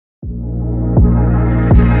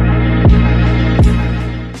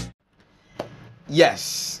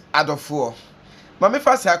Yes, adofo. Mama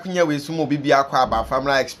fast akunya we sumo bibi akwa aba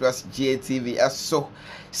Family Express GTV so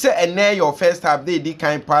say ene your first time they di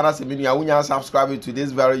kind partner Samini awunya subscribe to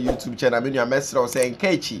this very YouTube channel Samini message say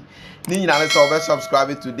enkechi ni nyina le say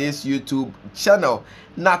subscribe to this YouTube channel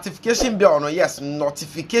notification bell no yes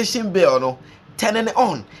notification bell no turn it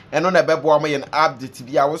on and on ebebo am yen update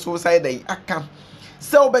bi a so say dey aka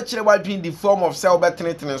so be kire wa in the form of cell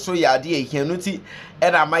betting so ya de ehia no ti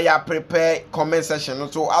and I prepare comment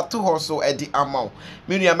section so ato ho so e di amount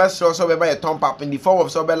me nua message so be buy a thumb up in the form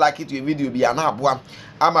of so be like it to a video bi ana aboa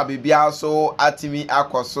ama bibia so atimi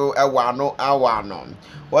akoso e wano awano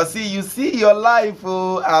you see your life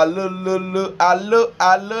oh allo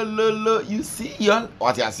you see your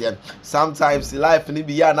what you say sometimes life ni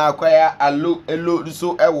bi ya na akwaya allo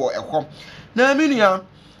so e wo ehom na me nua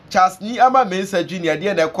Charles ni ama message ni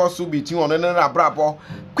ade na ekoso between ono na brabo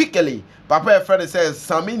quickly papa a friend says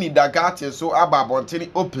Samini dagati so ababontini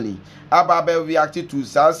openly ababe reacted to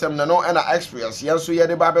Sam na no na experience yen so ye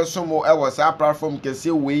de babe somo e was a platform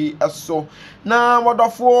kese we so na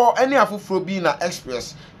modofo any afoforo bi na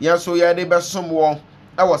experience yen so ye de be somo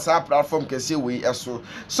e was a platform kese we so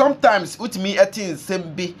sometimes utimi etin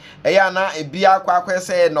sembi e ya na e bia akwa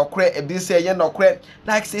say nokre e bi say ye nokre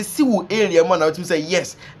like say si wo area mo na utimi say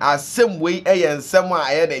yes asem we e ye nsem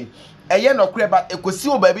a ye den eye nokre ba ekosi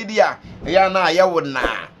obabi dia eya na aye wo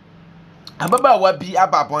na ababa wa bi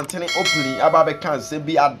ababontene openly ababe kan se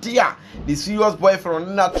bi ade a the serious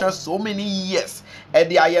boyfriend na trust so many years e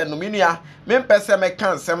de aye no menua me pese me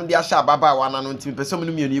kan sem de ahya ababa wa na no ntimi pese me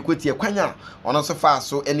no mienu ekotie kwanya ono so fa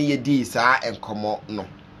so ene ye di saa enkomo no.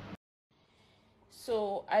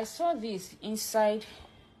 So I saw this inside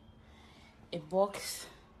a box.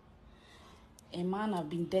 A man have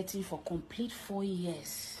been dating for complete 4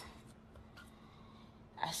 years.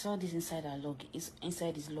 I saw this inside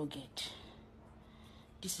inside his luggage.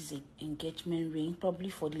 This is an engagement ring,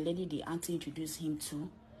 probably for the lady the auntie introduced him to.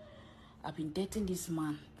 I've been dating this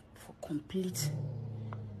man for complete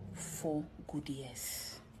 4 good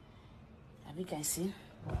years. Have you guys seen?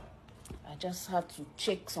 I just had to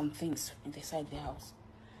check some things inside the house,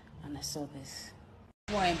 and I saw this.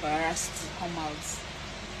 More embarrassed to come out,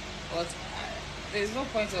 but there's no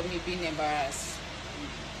point of me being embarrassed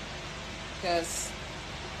because.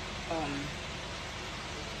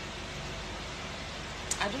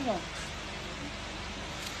 I don't know.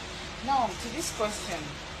 Now to this question.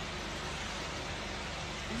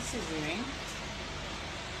 This is the ring.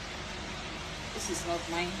 This is not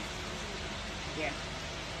mine. Yeah.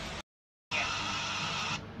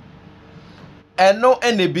 And no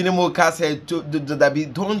any M0ck said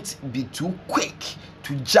don't be too quick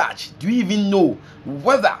to judge. Do you even know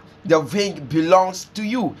whether the ring belongs to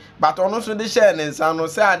you? But also the share and no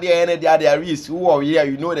say at the end of the other is who are here,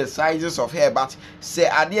 you know the sizes of hair, but say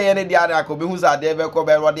at the end of the other could be who's at the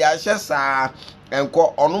cover what the ashes are and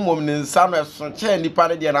call on woman in summer so chain the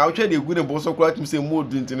party and I'll tell you good and boso quite to say more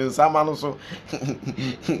drinking in summer also.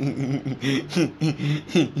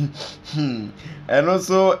 And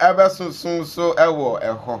also ever so soon so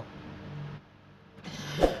ever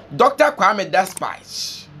Dr. Kwame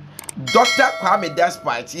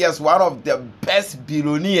Despite, yes, one of the best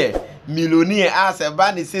millionaire as a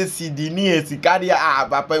band says Sidini Sikadia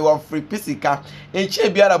papa you free pisika en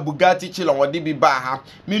chebiara Bugatti chilo wodi bi ba ha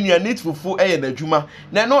menua need fufu na adwuma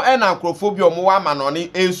na no na akrofobia omo wa ma no ne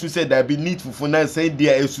ensu se da bi need fufu na say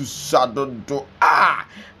dia esu sadodo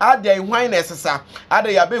ade hwan na esesa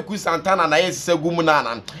ade ya beku Santana na yesesa gumu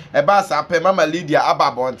na e ba sa pe Mama Lydia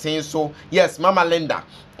ababonten so yes Mama Linda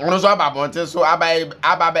so ababonten so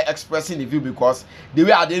ababe expressing the view because the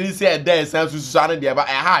way I didn't say there sense susana there but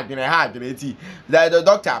hard the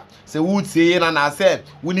doctor say would say na say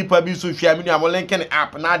we need pa bi so hwia me nuamo linkin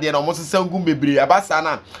app na there no mo sesangum bebre abasa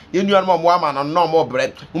na ye nuano mo ama no no mo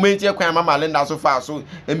bread mo mentie kwan Mama Linda so far so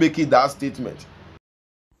and make it that statement.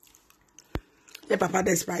 Yeah, Papa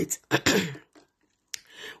Despite.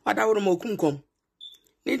 What I want to come.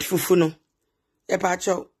 Need fufu no. Yeah,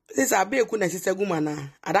 Pacho. This abe ku na sise gumana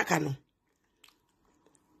adaka no.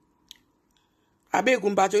 Abe ku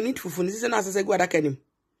mpacho need fufu ni sise na sise gu adaka nim.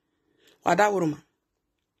 Wada woroma.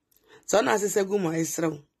 So na sise guma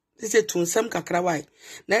esrew. Sise tunsem kakra wai.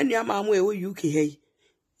 Na enua ma amu ewo UK hey.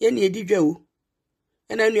 Ye ni edi dwa wo.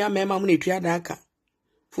 Na enua ma ma mu na etua adaka.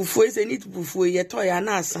 Fufu ese need fufu ye to ya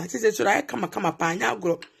na asa. Sise sura kama pa anya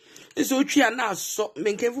agro. Sise otwa na so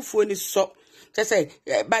menke fufu ni so. Just say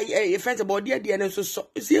by a friend about dear so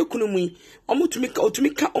see economy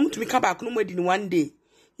omutumi back no more than 1 day.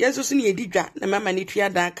 Yes, so see edidwa na mama ni tua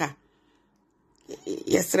daka.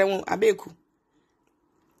 Yes, remo abeku.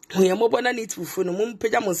 Huye mobo na need fufu no mum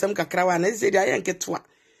peja mo nsem kakra wa na se dia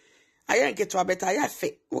ayenketo beta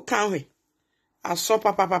ayafe wo kan hwe aso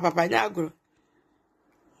papa nya agro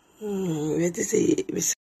we say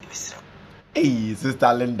Hey,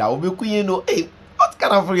 Sister Linda, you know, hey, what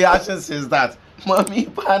kind of reactions is that? Mommy,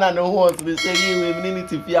 pana no want to be saying we need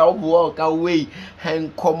to fear walk away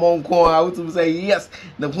and come on, out to say yes.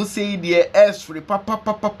 The who say the S free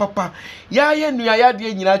papa. Ya dear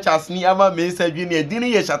Nina Chasni, ama Mr. Junior, dinner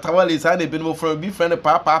Shatta Wale is a bit from be friend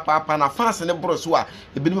papa, and a fast and a brosua.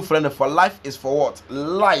 A bit friend for life is for what?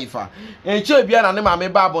 Life. And show be an anima me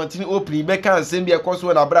bab until opening Becca and send me a course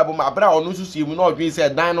when a brabo my brow no to see you not being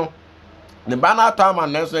said dino. The banner time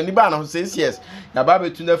and next when the banner says yes. The baby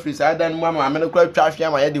to the free side and mamma, I'm going to trash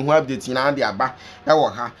him. I had the web the tina the abba. That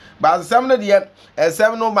was her. But some of the year, and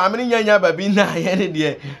 7 no mammy, baby, now any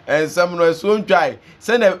day, and some no soon try.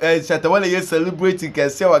 Send a Shatta Wale celebrating can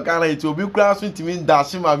say what Ghana it will be crossing to me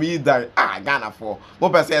dashing my me die. Ah, Ghana for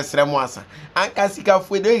what says Remoasa. I can see how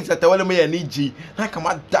for days Shatta Wale may need G. I come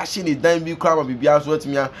out dashing it down be crab and be as what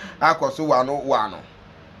me. I cost one.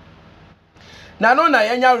 Na no na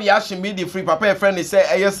yenya reaction be the free papa friend say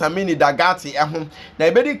Samini Dagati ehom na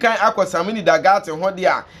ebedi kan akọ Samini Dagati ho de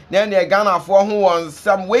a na e Ghana fo ho won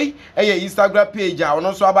some way Instagram page a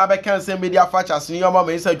ono so aba be kan say media features ni yoma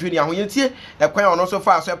Mensa Junior ho yetie e kwan ono so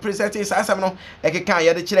fa so present asem no e kekan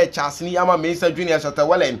ye de kire chance ni ama Mensa Junior Shatta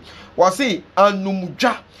Wale was see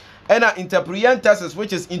Anumdwa and interpretation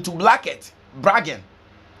which is into bragging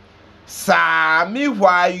Sami,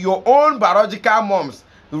 why your own biological moms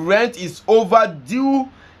rent is overdue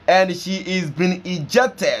and she is being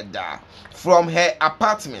ejected from her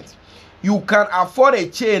apartment. You can afford a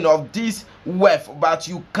chain of this worth, but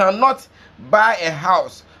you cannot buy a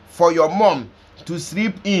house for your mom to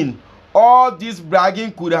sleep in. All this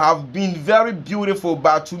bragging could have been very beautiful,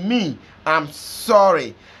 but to me, I'm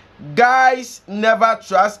sorry. Guys, never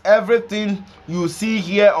trust everything you see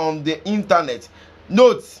here on the internet.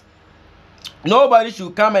 Note, nobody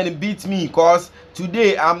should come and beat me because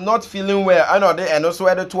today I'm not feeling well. I know they and also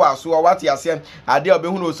the two are so what you are saying. I dare be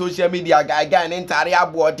who social media guy and entire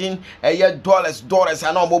boarding dollars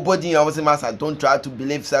and all body. I was master. Don't try to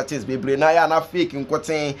believe certain people. Now you're not fake in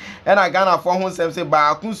quoting. And I gonna for home say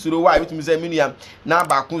Bakun Suru why with me say million now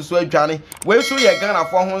Bakun so Johnny. Where so you're gonna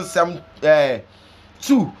for home some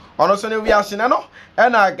 2 on also reaction no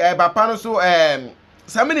and I Bapano so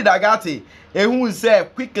Samini Dagati. Who say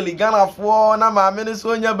quickly Ghana for na maame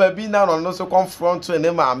so nya baby na no so confront ne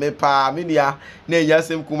maame pa me nia na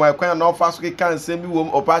yasem kuma kwan na ofa so kan sem bi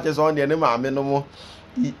wom opaches on de ne maame no mo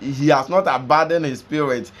he has not abandoned his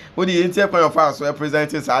spirit. What the entire kwan of us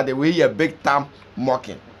representing are the way a big time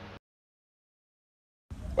mocking.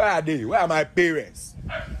 Where are they? Where are my parents?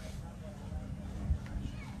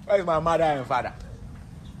 Where is my mother and father?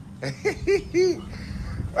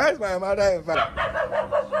 Where is my mother and father?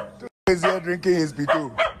 Is here drinking his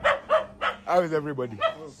pito. How is everybody?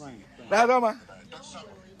 Oh, fine. That's Mama.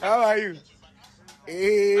 How are you?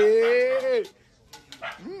 Hey.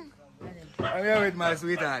 I'm here with my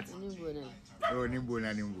sweetheart. Oh, Nimbo.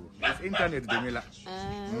 It's internet, Demila.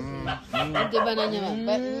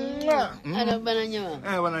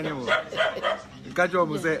 Catch up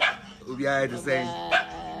with it. We are the same.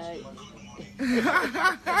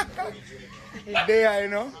 They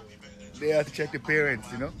are, they have to check the parents,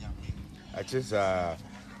 I just,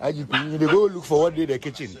 they go look for what they the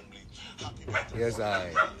kitchen. Yes,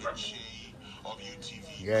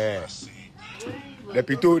 yes. The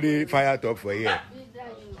pito they fire top for here.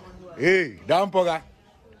 Hey, down poga.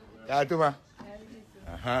 Tatuma.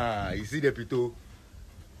 Aha, you see the pito.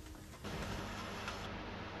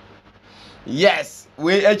 Yes,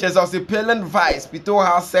 we HSLC Pelent Vice, Pito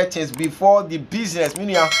house settings before the business.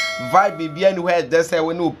 Meaning, vibe be anywhere. They say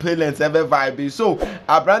we know Pelent ever vibe. So,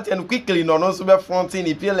 Abrantian quickly no also be fronting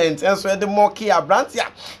the Pelent and so the M0ck Abrantia.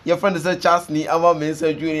 Your friend is a Chasni, our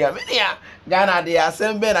Mensa Junior. Meaning, Ghana they are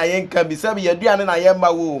same ben I can be some year and I am my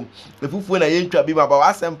womb. The food when I ain't to be about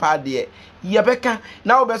us and part there. Yebeka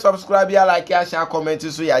now be subscribe, like, share, comment,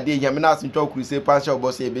 so ya dear. Yamina Sinto Crusade Pancho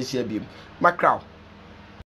Bossy Bishop. Macrow.